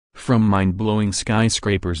From mind-blowing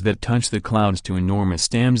skyscrapers that touch the clouds to enormous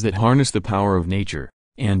dams that harness the power of nature,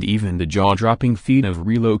 and even the jaw-dropping feat of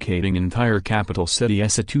relocating entire capital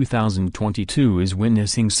cities, 2022 is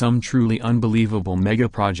witnessing some truly unbelievable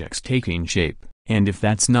mega-projects taking shape. And if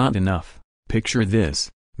that's not enough, picture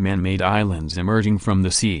this: man-made islands emerging from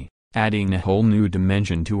the sea, adding a whole new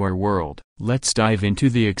dimension to our world. Let's dive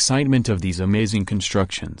into the excitement of these amazing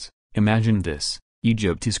constructions. Imagine this: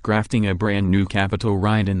 Egypt is crafting a brand new capital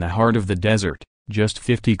right in the heart of the desert, just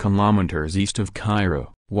 50 kilometers east of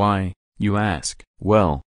Cairo. Why, you ask?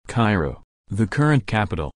 Well, Cairo, the current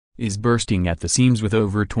capital, is bursting at the seams with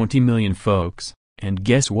over 20 million folks, and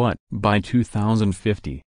guess what? By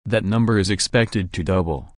 2050, that number is expected to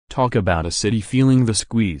double. Talk about a city feeling the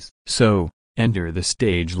squeeze. So, enter the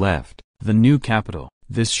stage left. The new capital,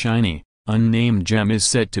 this shiny, unnamed gem, is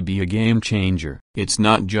set to be a game-changer. It's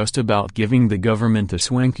not just about giving the government a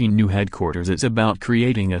swanky new headquarters, it's about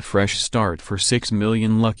creating a fresh start for 6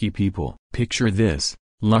 million lucky people. Picture this: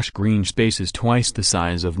 lush green spaces twice the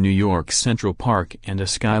size of New York's Central Park and a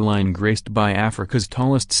skyline graced by Africa's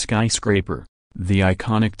tallest skyscraper, the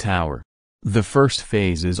iconic tower. The first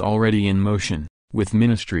phase is already in motion, with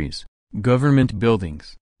ministries, government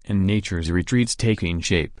buildings, and nature's retreats taking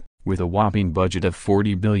shape, with a whopping budget of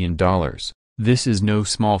 $40 billion. This is no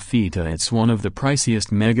small feat, it's one of the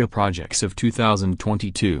priciest mega projects of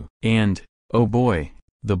 2022. And, oh boy,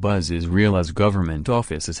 the buzz is real as government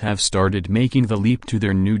offices have started making the leap to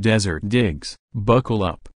their new desert digs. Buckle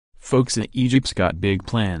up, folks, Egypt's got big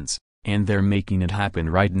plans, and they're making it happen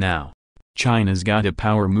right now. China's got a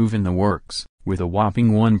power move in the works, with a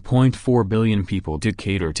whopping 1.4 billion people to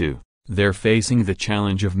cater to. They're facing the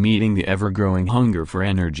challenge of meeting the ever-growing hunger for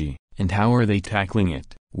energy. And how are they tackling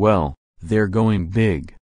it? Well, they're going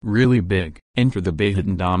big, really big. Enter the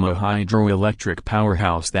Bayhadendama hydroelectric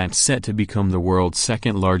powerhouse that's set to become the world's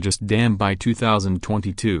second-largest dam by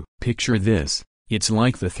 2022. Picture this: it's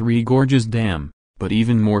like the Three Gorges Dam, but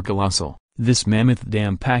even more colossal. This mammoth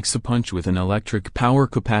dam packs a punch with an electric power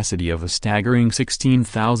capacity of a staggering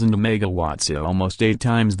 16,000 megawatts, almost 8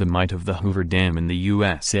 times the might of the Hoover Dam in the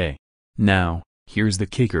USA. Now, here's the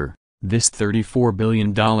kicker: this $34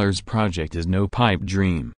 billion project is no pipe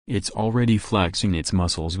dream. It's already flexing its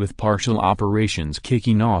muscles, with partial operations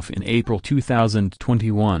kicking off in April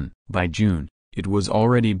 2021. By June, it was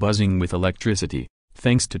already buzzing with electricity,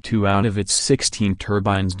 thanks to 2 out of its 16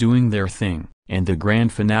 turbines doing their thing. And the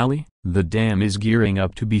grand finale? The dam is gearing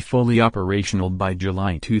up to be fully operational by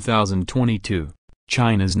July 2022.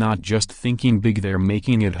 China's not just thinking big, they're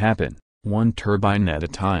making it happen, one turbine at a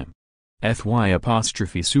time.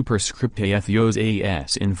 Apostrophe superscript Aethios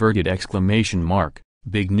AS inverted exclamation mark.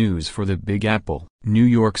 Big news for the Big Apple. New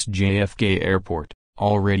York's JFK Airport,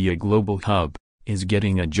 already a global hub, is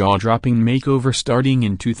getting a jaw-dropping makeover starting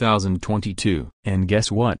in 2022. And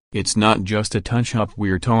guess what? It's not just a touch-up,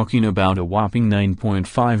 we're talking about a whopping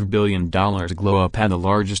 $9.5 billion glow-up, at the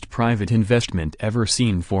largest private investment ever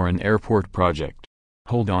seen for an airport project.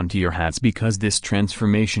 Hold on to your hats, because this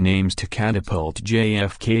transformation aims to catapult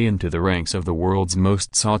JFK into the ranks of the world's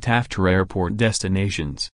most sought-after airport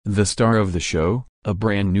destinations. The star of the show, a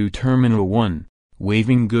brand new Terminal 1,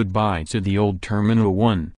 waving goodbye to the old Terminal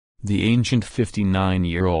 1, the ancient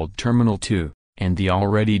 59-year-old Terminal 2, and the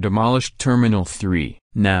already demolished Terminal 3.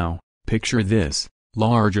 Now, picture this: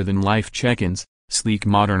 larger-than-life check-ins, sleek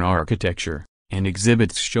modern architecture, and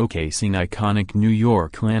exhibits showcasing iconic New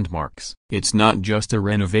York landmarks. It's not just a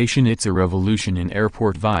renovation, it's a revolution in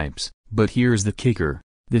airport vibes. But here's the kicker: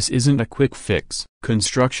 this isn't a quick fix.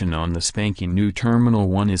 Construction on the spanking new Terminal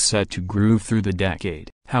 1 is set to groove through the decade.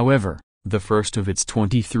 However, the first of its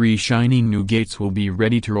 23 shining new gates will be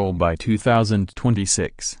ready to roll by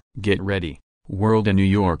 2026. Get ready, world, and New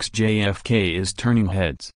York's JFK is turning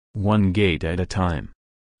heads, one gate at a time.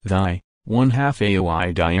 Thy 1/2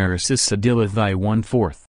 AOI Diaresis Sadilla Thy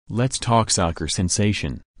 1/4. Let's talk soccer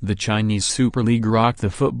sensation. The Chinese Super League rocked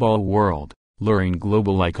the football world, luring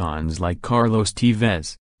global icons like Carlos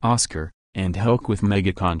Tevez, Oscar, and Hulk with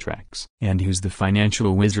mega contracts. And who's the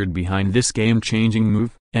financial wizard behind this game-changing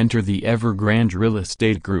move? Enter the Evergrande Real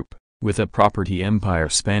Estate Group, with a property empire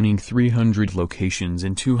spanning 300 locations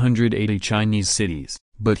in 280 Chinese cities.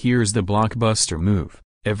 But here's the blockbuster move: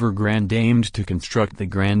 Evergrande aimed to construct the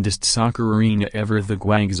grandest soccer arena ever, the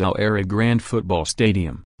Guangzhou Era Grand Football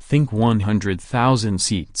Stadium. Think 100,000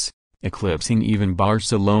 seats, eclipsing even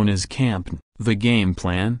Barcelona's Camp Nou. The game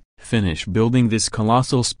plan? Finish building this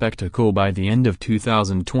colossal spectacle by the end of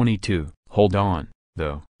 2022. Hold on,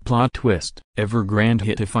 though. Plot twist: Evergrande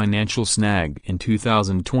hit a financial snag in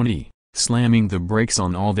 2020, slamming the brakes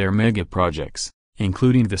on all their mega projects.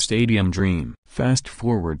 including the Stadium Dream. Fast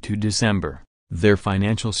forward to December, their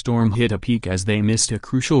financial storm hit a peak as they missed a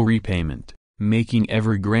crucial repayment, making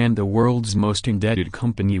Evergrande the world's most indebted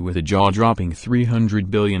company with a jaw-dropping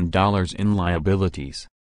 $300 billion in liabilities.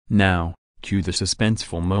 Now, cue the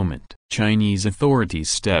suspenseful moment. Chinese authorities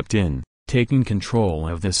stepped in, taking control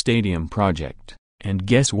of the stadium project, and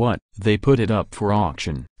guess what? They put it up for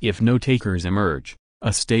auction. If no takers emerge,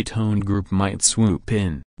 a state-owned group might swoop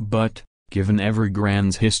in. But, given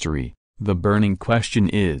Evergrande's history, the burning question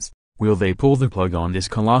is, will they pull the plug on this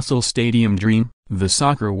colossal stadium dream? The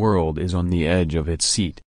soccer world is on the edge of its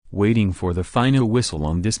seat, waiting for the final whistle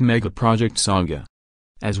on this mega-project saga.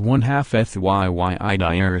 As one half Thyi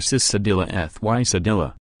Idris Sadillah Thyi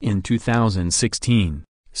Sadillah, in 2016,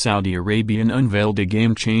 Saudi Arabia unveiled a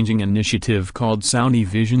game-changing initiative called Saudi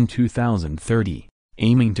Vision 2030,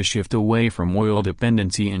 aiming to shift away from oil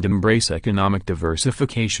dependency and embrace economic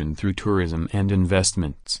diversification through tourism and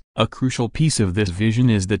investments. A crucial piece of this vision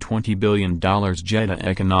is the $20 billion Jeddah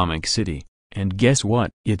Economic City, and guess what?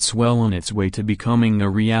 It's well on its way to becoming a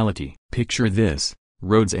reality. Picture this,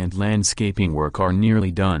 roads and landscaping work are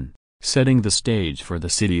nearly done, setting the stage for the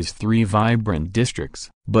city's 3 vibrant districts.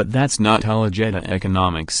 But that's not all. Jeddah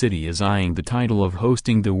Economic City is eyeing the title of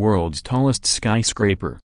hosting the world's tallest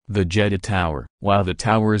skyscraper, the Jeddah Tower. While the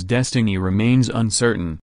tower's destiny remains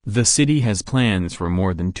uncertain, the city has plans for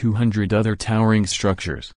more than 200 other towering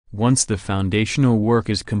structures. Once the foundational work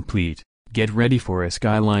is complete, get ready for a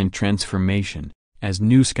skyline transformation, as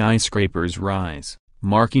new skyscrapers rise,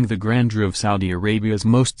 marking the grandeur of Saudi Arabia's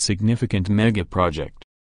most significant mega-project.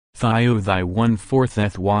 Thyi 1/4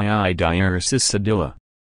 Thyi Idris Sadillah.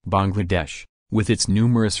 Bangladesh, with its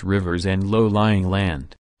numerous rivers and low-lying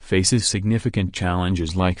land, faces significant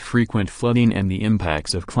challenges like frequent flooding and the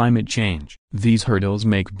impacts of climate change. These hurdles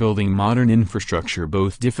make building modern infrastructure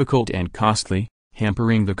both difficult and costly,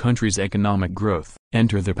 hampering the country's economic growth.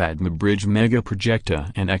 Enter the Padma Bridge mega-project,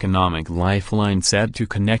 an economic lifeline set to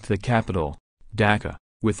connect the capital, Dhaka,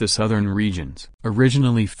 with the southern regions.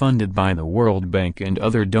 Originally funded by the World Bank and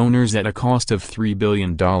other donors at a cost of $3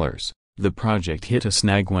 billion, the project hit a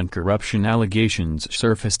snag when corruption allegations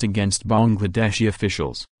surfaced against Bangladeshi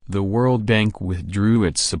officials. The World Bank withdrew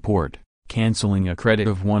its support, canceling a credit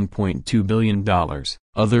of $1.2 billion.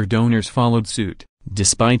 Other donors followed suit.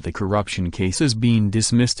 Despite the corruption cases being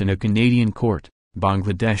dismissed in a Canadian court,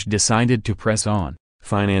 Bangladesh decided to press on,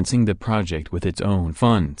 financing the project with its own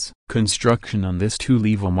funds. Construction on this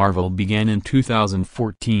two-level marvel began in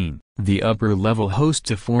 2014. The upper level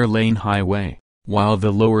hosts a 4-lane highway, while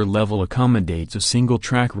the lower level accommodates a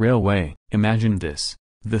single-track railway. Imagine this.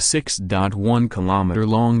 The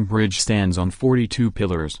 6.1-kilometer-long bridge stands on 42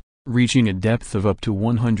 pillars, reaching a depth of up to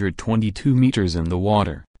 122 meters in the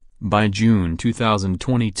water. By June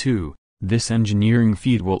 2022, this engineering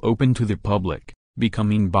feat will open to the public,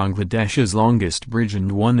 becoming Bangladesh's longest bridge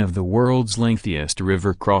and one of the world's lengthiest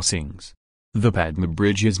river crossings. The Padma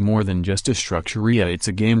Bridge is more than just a structure, it's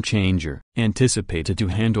a game-changer. Anticipated to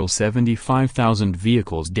handle 75,000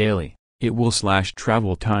 vehicles daily, it will slash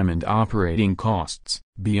travel time and operating costs.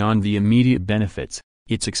 Beyond the immediate benefits,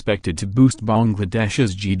 it's expected to boost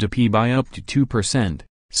Bangladesh's GDP by up to 2%,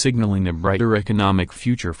 signaling a brighter economic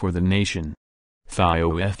future for the nation. Thyi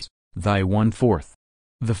 1/4.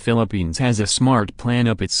 The Philippines has a smart plan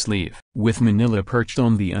up its sleeve. With Manila perched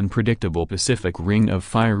on the unpredictable Pacific Ring of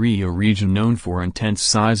Fire, a region known for intense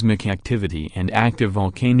seismic activity and active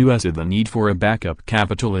volcanoes, the need for a backup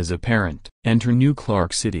capital is apparent. Enter New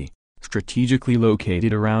Clark City, strategically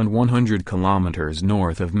located around 100 kilometers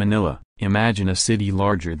north of Manila. Imagine a city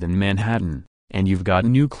larger than Manhattan, and you've got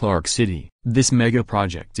New Clark City. This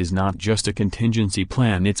mega-project is not just a contingency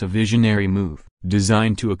plan, it's a visionary move.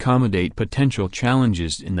 Designed to accommodate potential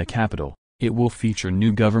challenges in the capital, it will feature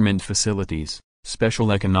new government facilities,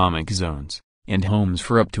 special economic zones, and homes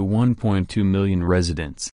for up to 1.2 million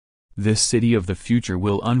residents. This city of the future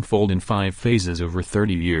will unfold in 5 phases over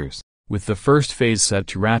 30 years, with the first phase set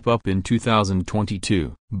to wrap up in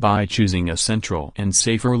 2022. By choosing a central and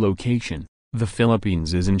safer location, the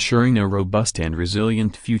Philippines is ensuring a robust and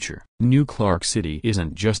resilient future. New Clark City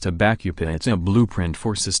isn't just a backup, it's a blueprint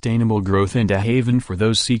for sustainable growth and a haven for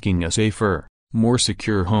those seeking a safer, more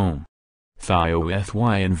secure home.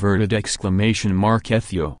 Thyi inverted exclamation mark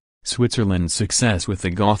Ethio, Switzerland's success with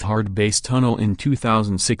the Gotthard Base Tunnel in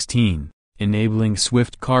 2016, enabling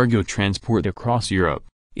swift cargo transport across Europe,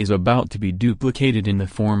 is about to be duplicated in the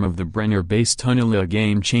form of the Brenner Base Tunnel, a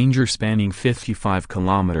game-changer spanning 55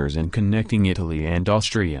 kilometers and connecting Italy and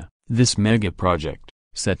Austria. This mega-project,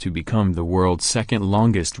 set to become the world's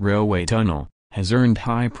second-longest railway tunnel, has earned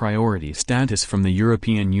high priority status from the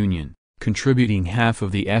European Union, contributing half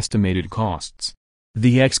of the estimated costs.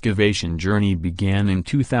 The excavation journey began in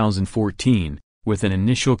 2014, with an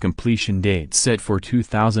initial completion date set for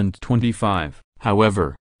 2025.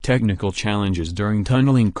 However, technical challenges during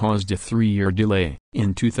tunneling caused a 3-year delay.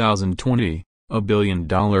 In 2020, a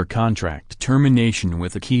billion-dollar contract termination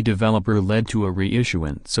with a key developer led to a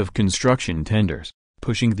reissuance of construction tenders,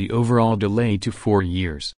 pushing the overall delay to 4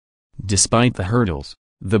 years. Despite the hurdles,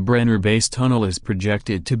 the Brenner Base Tunnel is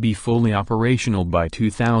projected to be fully operational by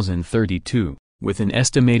 2032, with an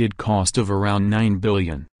estimated cost of around $9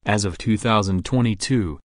 billion. As of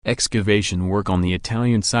 2022, excavation work on the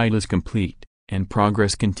Italian side is complete, and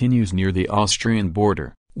progress continues near the Austrian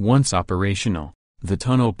border. Once operational, the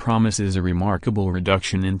tunnel promises a remarkable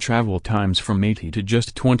reduction in travel times from 80 to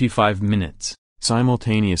just 25 minutes,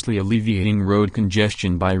 simultaneously alleviating road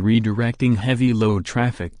congestion by redirecting heavy load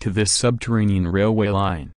traffic to this subterranean railway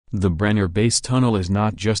line. The Brenner Base Tunnel is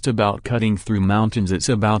not just about cutting through mountains, it's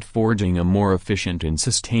about forging a more efficient and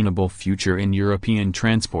sustainable future in European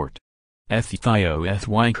transport.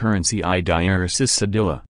 Ethio currency Idiaris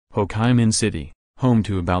Sedilla, Ho Chi Minh City, home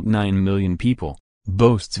to about 9 million people,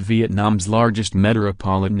 boasts Vietnam's largest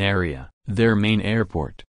metropolitan area, their main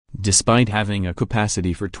airport. Despite having a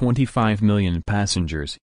capacity for 25 million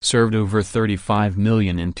passengers, served over 35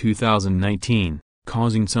 million in 2019,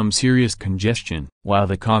 causing some serious congestion. While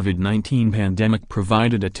the COVID-19 pandemic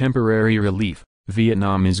provided a temporary relief,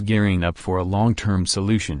 Vietnam is gearing up for a long-term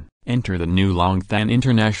solution. Enter the new Long Thanh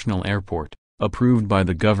International Airport, approved by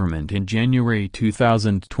the government in January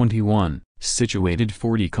 2021, situated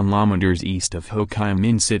 40 kilometers east of Ho Chi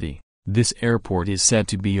Minh City. This airport is set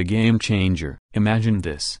to be a game-changer. Imagine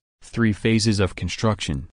this, 3 phases of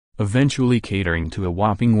construction, eventually catering to a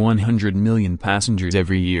whopping 100 million passengers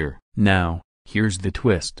every year. Now, here's the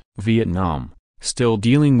twist. Vietnam, still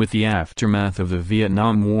dealing with the aftermath of the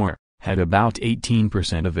Vietnam War, had about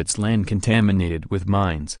 18% of its land contaminated with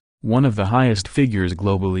mines, one of the highest figures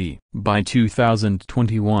globally. By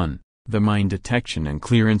 2021, the mine detection and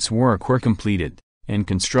clearance work were completed, and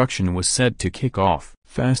construction was set to kick off.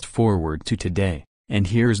 Fast forward to today, and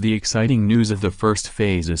here's the exciting news: of the first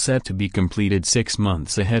phase is set to be completed 6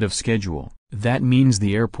 months ahead of schedule. That means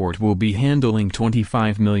the airport will be handling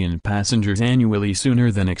 25 million passengers annually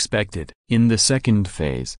sooner than expected. In the second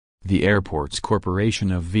phase, the Airports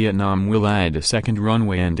Corporation of Vietnam will add a second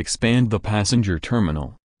runway and expand the passenger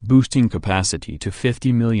terminal, boosting capacity to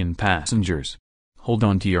 50 million passengers. Hold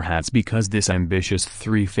on to your hats, because this ambitious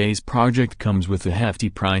 3-phase project comes with a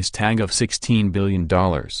hefty price tag of $16 billion,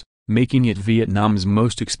 making it Vietnam's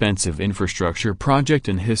most expensive infrastructure project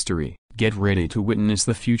in history. Get ready to witness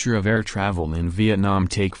the future of air travel in Vietnam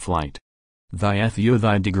take flight. Thy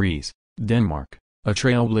Degrees, Denmark, a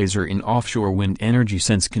trailblazer in offshore wind energy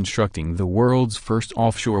since constructing the world's first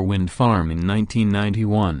offshore wind farm in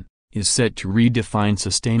 1991, is set to redefine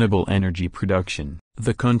sustainable energy production.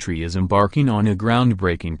 The country is embarking on a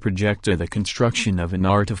groundbreaking project of the construction of an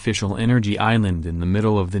artificial energy island in the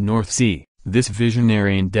middle of the North Sea. This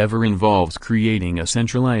visionary endeavor involves creating a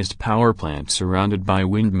centralized power plant surrounded by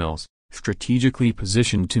windmills, strategically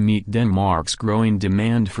positioned to meet Denmark's growing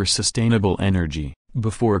demand for sustainable energy.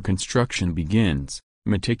 Before construction begins,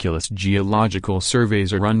 meticulous geological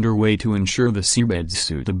surveys are underway to ensure the seabed's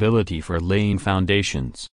suitability for laying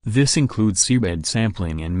foundations. This includes seabed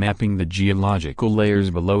sampling and mapping the geological layers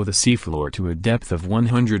below the seafloor to a depth of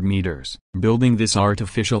 100 meters. Building this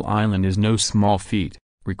artificial island is no small feat,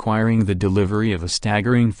 requiring the delivery of a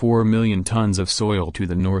staggering 4 million tons of soil to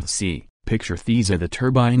the North Sea. Picture these: the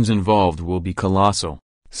turbines involved will be colossal,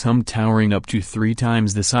 some towering up to 3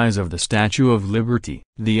 times the size of the Statue of Liberty.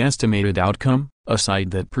 The estimated outcome? A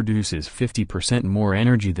site that produces 50% more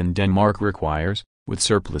energy than Denmark requires, with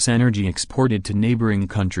surplus energy exported to neighboring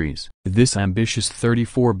countries. This ambitious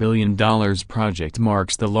 $34 billion project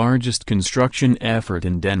marks the largest construction effort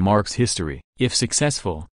in Denmark's history. If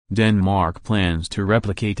successful, Denmark plans to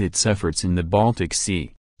replicate its efforts in the Baltic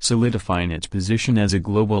Sea, solidifying its position as a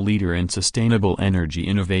global leader in sustainable energy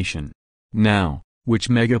innovation. Now, which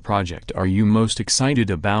mega project are you most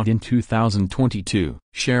excited about in 2022?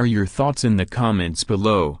 Share your thoughts in the comments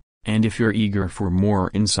below, and if you're eager for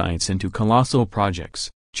more insights into colossal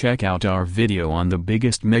projects, check out our video on the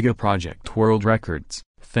biggest mega project world records.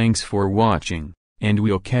 Thanks for watching, and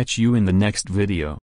we'll catch you in the next video.